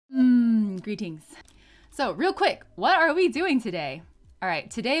Greetings. So real quick, what are we doing today? All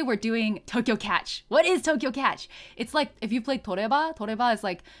right, today we're doing TokyoCatch. What is TokyoCatch? It's like, if you played Toreba, Toreba is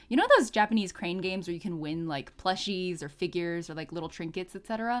like, you know those Japanese crane games where you can win like plushies or figures or like little trinkets,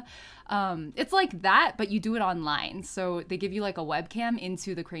 etc. It's like that, but you do it online. So they give you like a webcam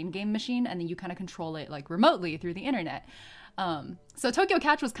into the crane game machine and then you kind of control it like remotely through the internet. So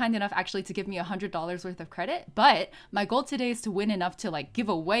TokyoCatch was kind enough actually to give me $100 worth of credit, but my goal today is to win enough to like give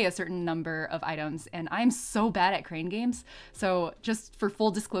away a certain number of items, and I'm so bad at crane games. So just for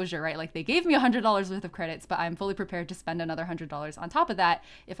full disclosure, right, like they gave me $100 worth of credits, but I'm fully prepared to spend another $100 on top of that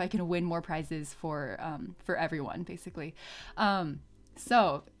if I can win more prizes for everyone, basically.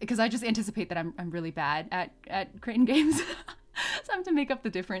 So because I just anticipate that I'm really bad at crane games. So I have to make up the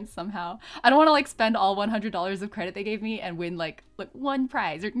difference somehow. I don't want to like spend all $100 of credit they gave me and win like one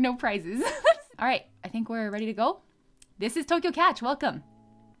prize or no prizes. All right, I think we're ready to go. This is TokyoCatch, welcome.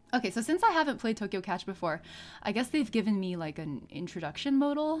 Okay, so since I haven't played TokyoCatch before, I guess they've given me like an introduction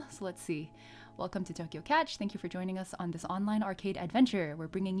modal. So let's see. Welcome to TokyoCatch. Thank you for joining us on this online arcade adventure. We're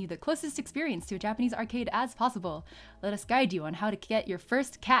bringing you the closest experience to a Japanese arcade as possible. Let us guide you on how to get your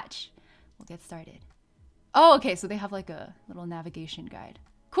first catch. We'll get started. Oh, okay, so they have like a little navigation guide.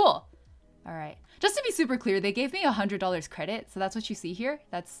 Cool. All right. Just to be super clear, they gave me $100 credit, so that's what you see here.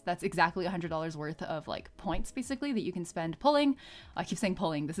 That's exactly $100 worth of like points, basically, that you can spend pulling. I keep saying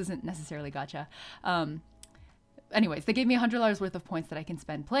pulling. This isn't necessarily gacha. Anyways, they gave me $100 worth of points that I can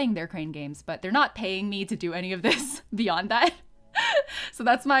spend playing their crane games, but they're not paying me to do any of this beyond that. So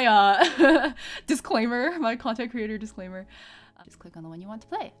that's my disclaimer, my content creator disclaimer. Just click on the one you want to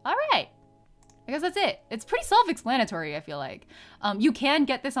play. All right. I guess that's it. It's pretty self-explanatory, I feel like. You can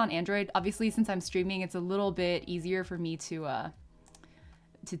get this on Android. Obviously, since I'm streaming, it's a little bit easier for me to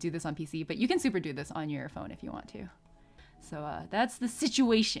do this on PC, but you can super do this on your phone if you want to. So that's the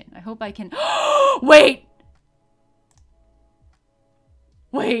situation. I hope I can... Wait!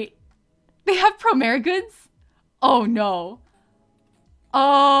 Wait! They have Promare goods? Oh no.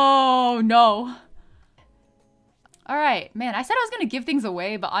 Oh no. All right, man, I said I was gonna give things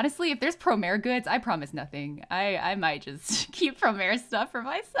away, but honestly, if there's Promare goods, I promise nothing. I might just keep Promare stuff for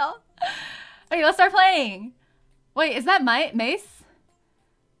myself. Okay, let's start playing. Wait, is that Mace?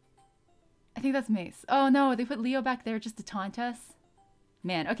 I think that's Mace. Oh no, they put Leo back there just to taunt us.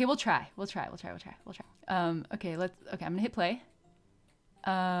 Man, okay, we'll try. Okay, I'm gonna hit play.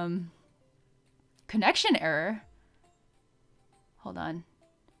 Connection error. Hold on.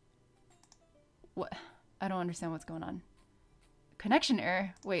 What? I don't understand what's going on. Connection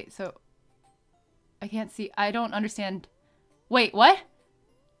error. Wait, so I can't see. I don't understand. Wait, what?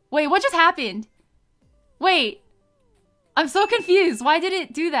 Wait, what just happened? Wait, I'm so confused. Why did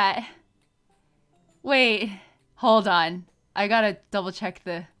it do that? Wait, hold on. I gotta double check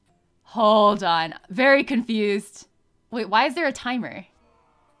the... Hold on. Very confused. Wait, why is there a timer?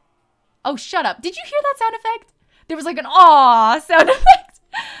 Oh, shut up. Did you hear that sound effect? There was like an aw sound effect.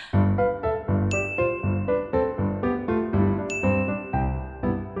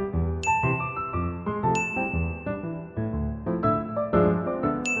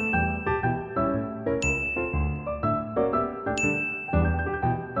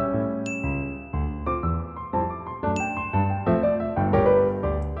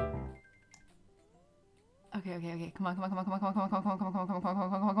 Okay. Come on.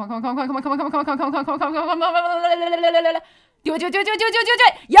 Do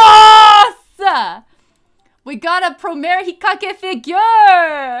it. Yes! We got a Promare Hikake figure.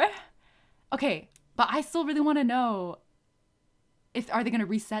 Okay, but I still really want to know if are they gonna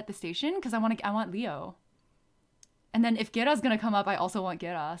reset the station? Because I want Leo. And then if Gera's gonna come up, I also want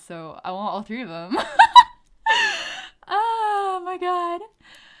Gera. So I want all three of them. Oh my god.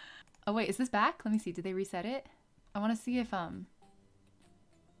 Oh wait, is this back? Let me see. Did they reset it? I want to see if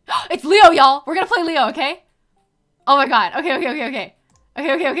It's Leo, y'all. We're gonna play Leo, okay? Oh my god. Okay.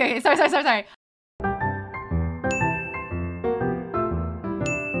 Sorry.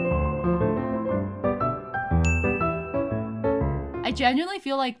 I genuinely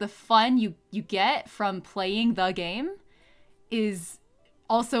feel like the fun you get from playing the game is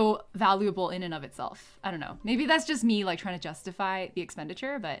also valuable in and of itself. I don't know. Maybe that's just me like trying to justify the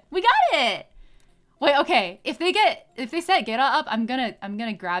expenditure, but we got it. Wait, okay. If they set Gera up, I'm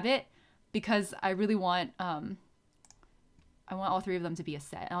gonna grab it because I really want I want all three of them to be a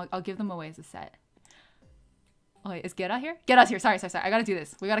set. And I'll give them away as a set. Oh wait, is Gera here? Gera's here. Sorry. I gotta do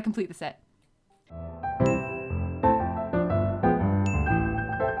this. We gotta complete the set.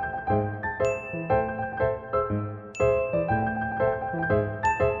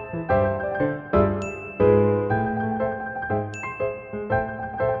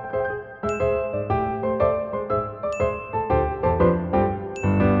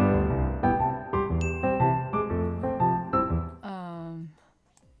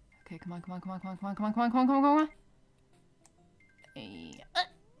 come on, come on, come on, come on, come on.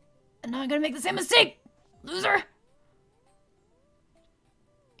 And now I'm gonna make the same mistake! Loser!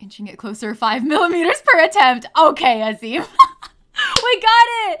 Inching it closer, 5 millimeters per attempt. Okay, Azim. We got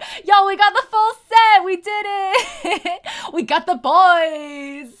it! Yo, we got the full set! We did it! We got the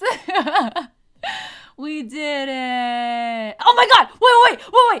boys! We did it! Oh my god! Wait!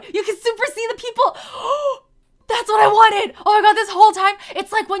 You can super see the people! That's what I wanted! Oh my god, this whole time,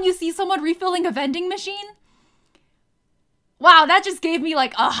 it's like when you see someone refilling a vending machine. Wow, that just gave me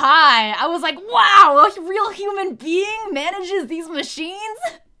like a high. I was like, wow, a real human being manages these machines?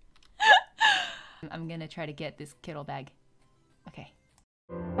 I'm gonna try to get this Kittle bag. Okay.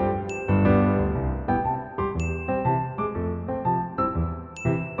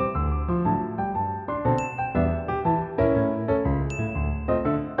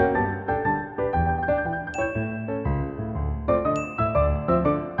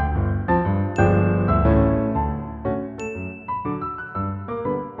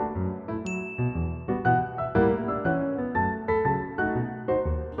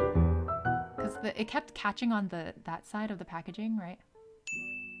 It kept catching on that side of the packaging, right?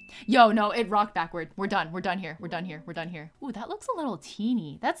 Yo, no, it rocked backward. We're done here. Ooh, that looks a little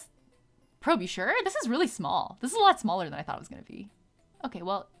teeny. That's... Probe, you sure? This is really small. This is a lot smaller than I thought it was gonna be. Okay,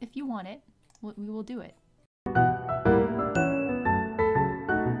 well, if you want it, we will do it.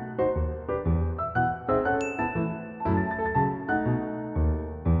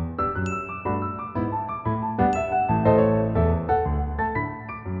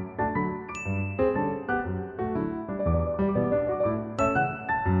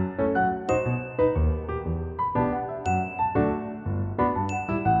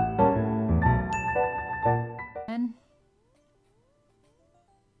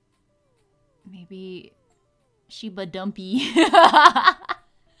 Maybe Shiba Dumpy. Oh,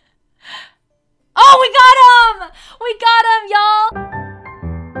 we got him! We got him, y'all!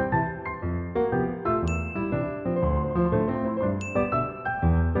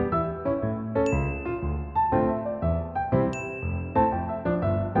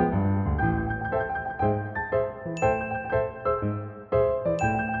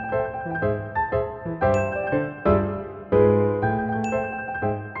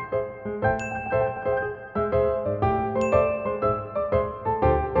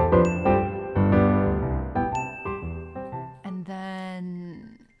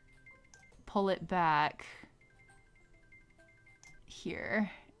 Pull it back here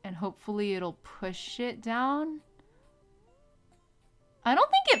and hopefully it'll push it down. I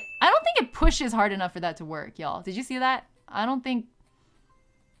don't think it pushes hard enough for that to work, y'all. Did you see that? I don't think...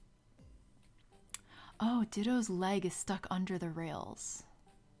 Oh, Ditto's leg is stuck under the rails.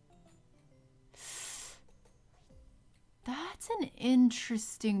 That's an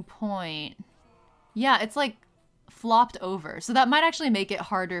interesting point. Yeah, it's like flopped over. So that might actually make it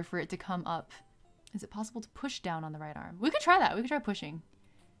harder for it to come up. Is it possible to push down on the right arm? We could try that. We could try pushing.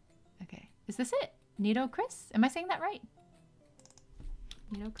 Okay. Is this it? Nito Chris? Am I saying that right?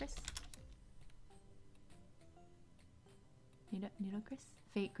 Nito Chris? Nito Chris?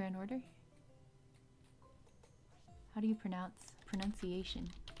 Fate Grand Order? How do you pronunciation?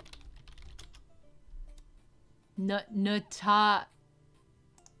 Natacris.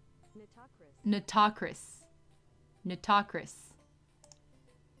 Natacris.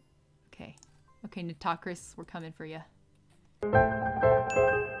 Okay. Okay, Natacris, we're coming for you.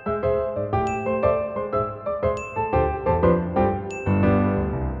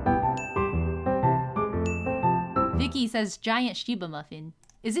 Vicky says giant Shiba muffin.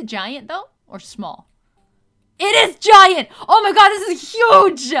 Is it giant though? Or small? It is giant! Oh my god, this is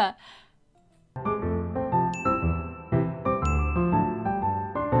huge!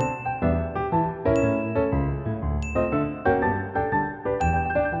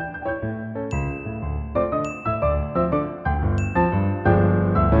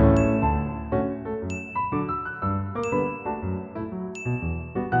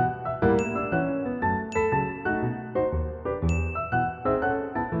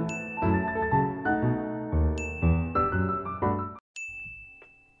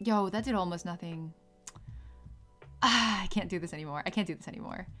 Yo, that did almost nothing. Ah, I can't do this anymore. I can't do this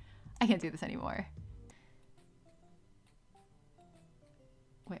anymore. I can't do this anymore.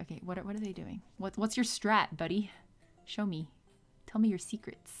 Wait, okay, what are they doing? What's your strat, buddy? Show me. Tell me your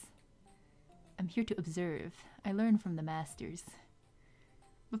secrets. I'm here to observe. I learn from the masters.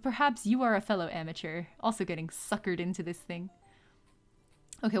 But perhaps you are a fellow amateur, also getting suckered into this thing.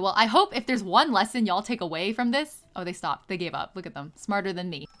 Okay, well, I hope if there's one lesson y'all take away from this... Oh, they stopped. They gave up. Look at them. Smarter than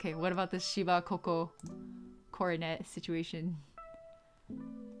me. Okay, what about this Shiba Coco coronet situation?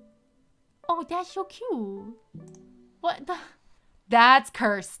 Oh, that's so cute. What the? That's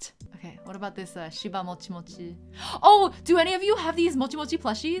cursed. Okay, what about this shiba mochi mochi? Oh, do any of you have these mochi mochi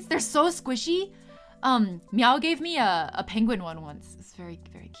plushies? They're so squishy. Meow gave me a penguin one once. It's very,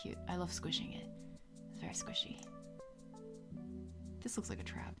 very cute. I love squishing it. It's very squishy. This looks like a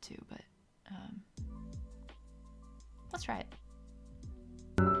trap too, but let's try it.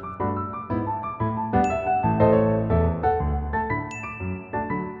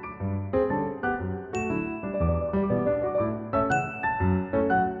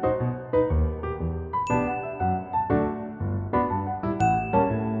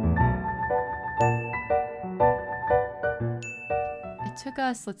 It took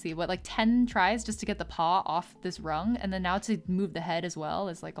us, let's see, what, like 10 tries just to get the paw off this rung, and then now to move the head as well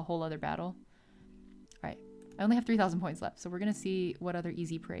is like a whole other battle. Alright, I only have 3,000 points left, so we're gonna see what other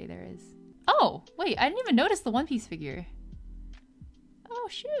easy prey there is. Oh, wait, I didn't even notice the One Piece figure. Oh,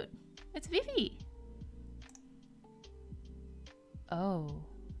 shoot. It's Vivi. Oh.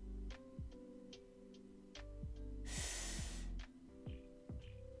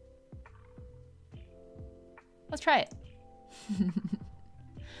 Let's try it.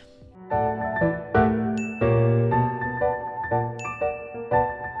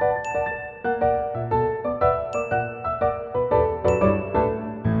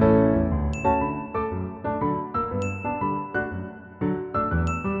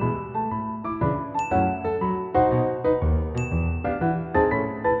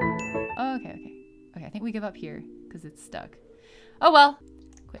 Okay, I think we give up here because it's stuck. Oh well.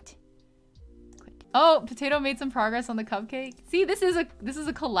 Quit. Oh, Potato made some progress on the cupcake. See, this is a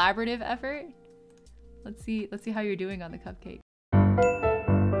collaborative effort. Let's see how you're doing on the cupcake.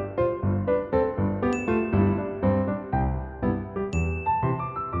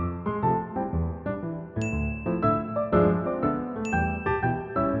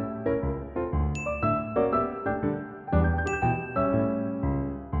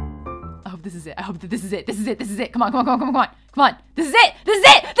 I hope this is it. I hope that this is it. This is it. This is it. Come on. Come on. This is it.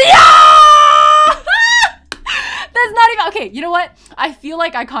 Yeah! That's not even okay. You know what? I feel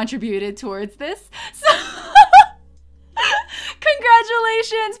like I contributed towards this. So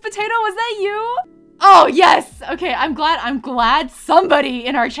congratulations, Potato. Was that you? Oh yes. Okay, I'm glad somebody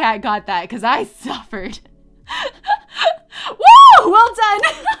in our chat got that because I suffered. Woo! Well done.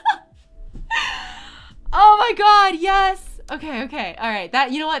 Oh my god, yes. Okay. All right.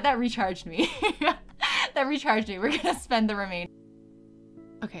 That, you know what? That recharged me. That recharged me. We're gonna spend the remainder.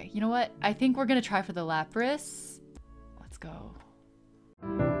 Okay, you know what? I think we're gonna try for the lapras. Let's go.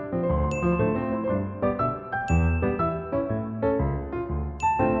 Come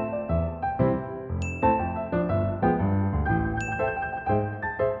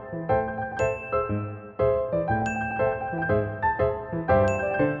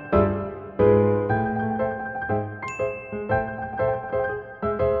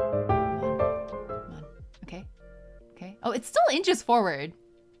on. Okay. Oh, it still inches forward.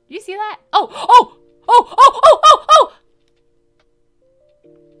 Do you see that? Oh!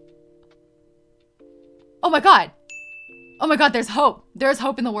 Oh my god! Oh my god, there's hope. There's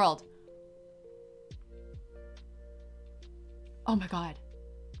hope in the world. Oh my god.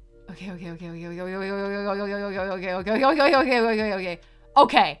 Okay.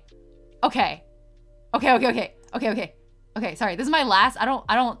 Okay, sorry. This is my last. I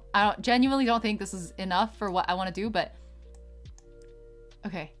don't genuinely don't think this is enough for what I want to do, but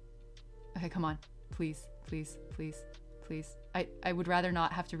okay, come on. Please. I would rather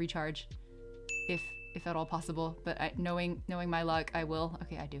not have to recharge if at all possible, but knowing my luck, I will.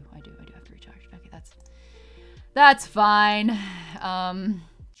 Okay, I do have to recharge. Okay, that's fine.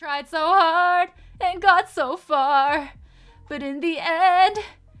 Tried so hard and got so far, but in the end,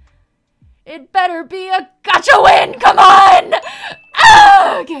 it better be a gacha win. Come on!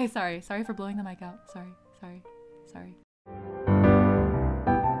 Ah! Okay, sorry for blowing the mic out. Sorry.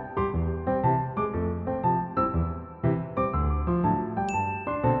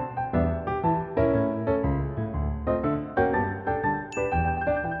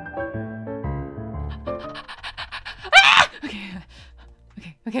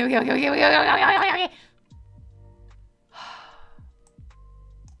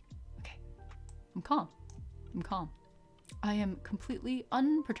 Okay. I'm calm. I am completely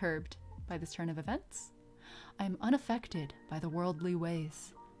unperturbed by this turn of events. I am unaffected by the worldly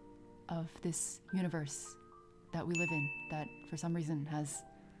ways of this universe that we live in that for some reason has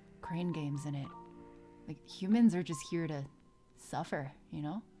crane games in it. Like, humans are just here to suffer, you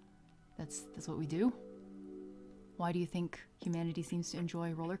know? That's what we do. Why do you think humanity seems to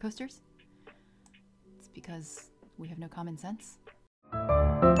enjoy roller coasters? It's because we have no common sense.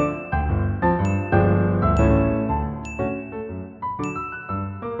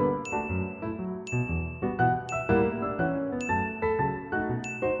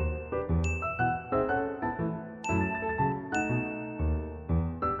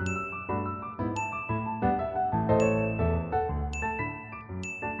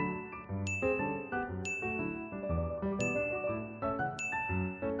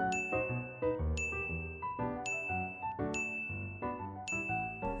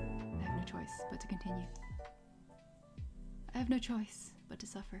 choice but to continue. I have no choice but to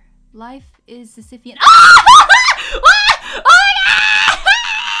suffer. Life is Sisyphean. Ah! Oh my God!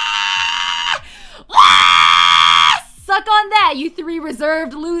 Ah! Suck on that, you three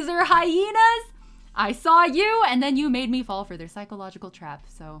reserved loser hyenas! I saw you, and then you made me fall for their psychological trap.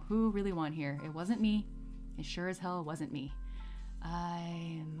 So who really won here? It wasn't me. It sure as hell wasn't me.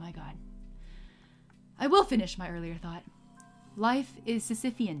 My God. I will finish my earlier thought. Life is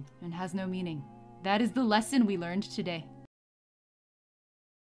Sisyphean and has no meaning. That is the lesson we learned today.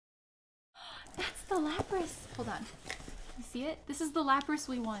 That's the lapras. Hold on. You see it? This is the lapras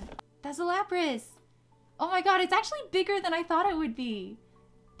we won. That's a lapras. Oh my God, it's actually bigger than I thought it would be.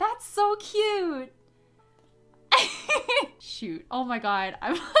 That's so cute. Shoot. Oh my God.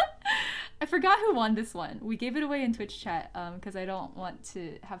 I forgot who won this one. We gave it away in Twitch chat because I don't want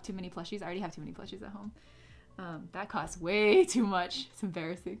to have too many plushies. I already have too many plushies at home. That costs way too much. It's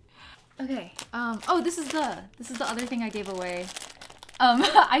embarrassing. Okay. Oh, this is the other thing I gave away.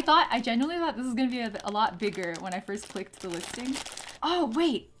 I genuinely thought this was gonna be a lot bigger when I first clicked the listing. Oh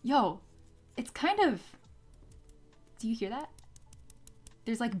wait, yo, it's kind of. Do you hear that?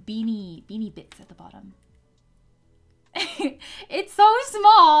 There's like beanie bits at the bottom. It's so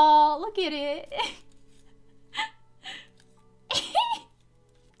small. Look at it.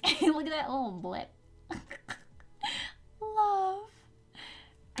 Look at that little blip. Love.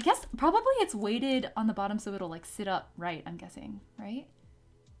 I guess probably it's weighted on the bottom so it'll like sit up right, I'm guessing, right?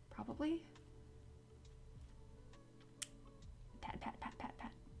 Probably. Pat, pat, pat, pat,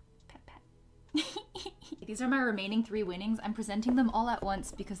 pat, pat, pat. These are my remaining 3 winnings. I'm presenting them all at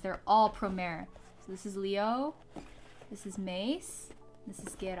once because they're all Promare. So this is Leo, this is Mace, this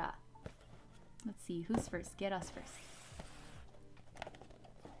is Gera. Let's see, who's first? Gera's first.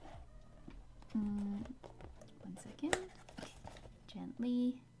 1 second. Okay.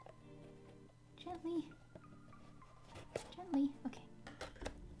 Gently. Gently. Gently. Okay.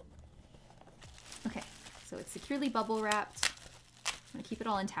 Okay. So it's securely bubble wrapped. I'm gonna keep it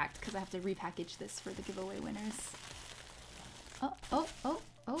all intact because I have to repackage this for the giveaway winners. Oh, oh, oh,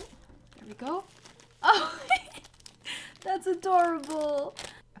 oh. There we go. Oh! That's adorable!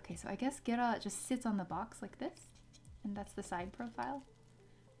 Okay, so I guess Gera just sits on the box like this. And that's the side profile.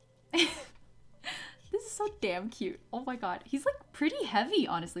 This is so damn cute. Oh my God. He's like pretty heavy,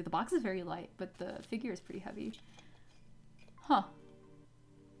 honestly. The box is very light, but the figure is pretty heavy. Huh.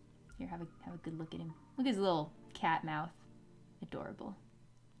 Here, have a good look at him. Look at his little cat mouth. Adorable.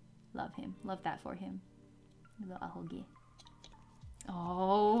 Love him. Love that for him. Little ahogi.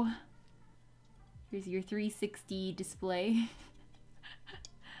 Oh. Here's your 360 display.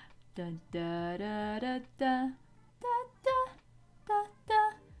 Da da da da da da da da.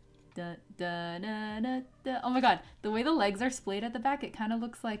 Da, da, da, da, da. Oh my God, the way the legs are splayed at the back, it kind of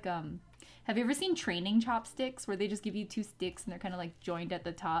looks like, have you ever seen training chopsticks where they just give you 2 sticks and they're kind of like joined at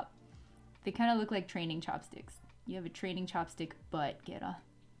the top? They kind of look like training chopsticks. You have a training chopstick butt, Gera.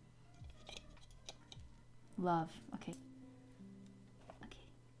 Love. Okay. Okay.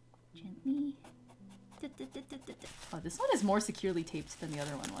 Gently. Da, da, da, da, da, da. Oh, this one is more securely taped than the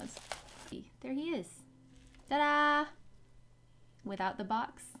other one was. There he is. Ta-da! Without the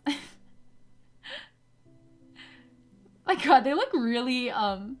box. My God, they look really,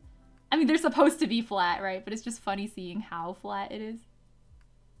 I mean, they're supposed to be flat, right? But it's just funny seeing how flat it is.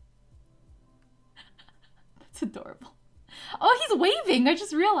 That's adorable. Oh, he's waving! I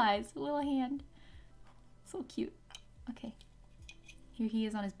just realized. A little hand. So cute. Okay. Here he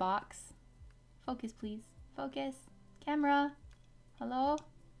is on his box. Focus, please. Focus. Camera. Hello?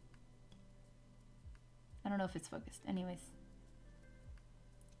 I don't know if it's focused. Anyways.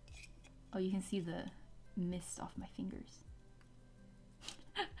 Oh, you can see the mist off my fingers.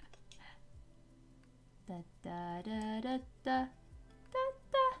 Da da da da da da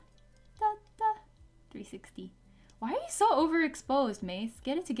da da da. 360. Why are you so overexposed, Mace?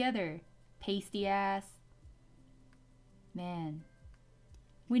 Get it together, pasty ass. Man,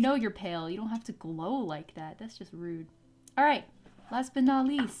 we know you're pale. You don't have to glow like that. That's just rude. All right, last but not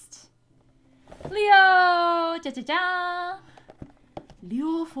least, Leo. Cha cha cha.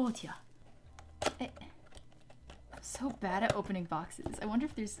 Leo Fortia. I'm so bad at opening boxes. I wonder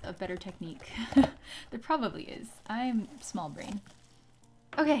if there's a better technique. There probably is. I'm small brain.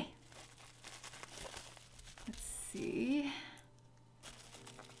 Okay. Let's see.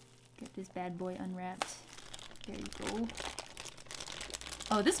 Get this bad boy unwrapped. There you go.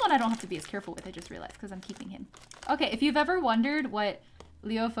 Oh, this one I don't have to be as careful with, I just realized, because I'm keeping him. Okay, if you've ever wondered what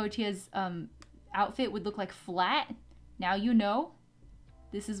Leo Fotia's outfit would look like flat, now you know.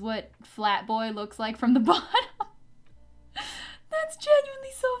 This is what flat boy looks like from the bottom. That's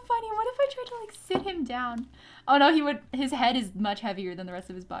genuinely so funny. What if I tried to like sit him down? Oh no, he would. His head is much heavier than the rest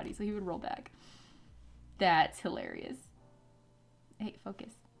of his body, so he would roll back. That's hilarious. Hey,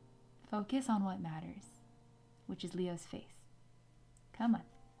 focus. Focus on what matters, which is Leo's face. Come on,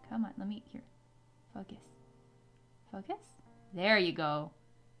 come on. Let me here. Focus. Focus. There you go.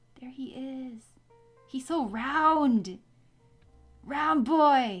 There he is. He's so round. Round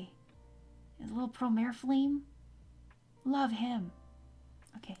boy. His little Promare flame. Love him.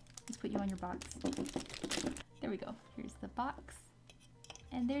 Okay, let's put you on your box. There we go. Here's the box.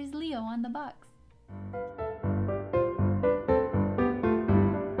 And there's Leo on the box.